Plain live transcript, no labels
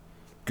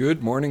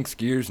Good morning,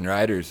 skiers and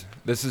riders.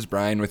 This is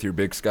Brian with your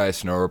Big Sky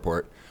Snow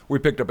Report. We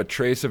picked up a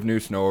trace of new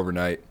snow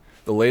overnight.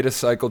 The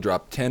latest cycle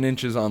dropped 10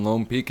 inches on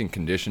Lone Peak and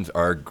conditions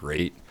are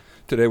great.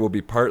 Today will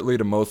be partly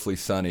to mostly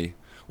sunny.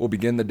 We'll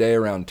begin the day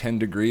around 10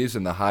 degrees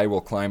and the high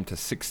will climb to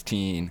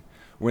 16.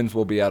 Winds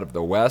will be out of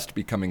the west,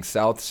 becoming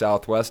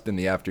south-southwest in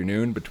the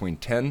afternoon between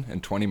 10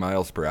 and 20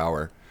 miles per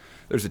hour.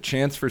 There's a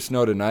chance for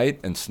snow tonight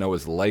and snow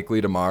is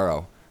likely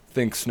tomorrow.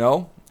 Think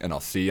snow, and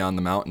I'll see you on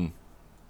the mountain.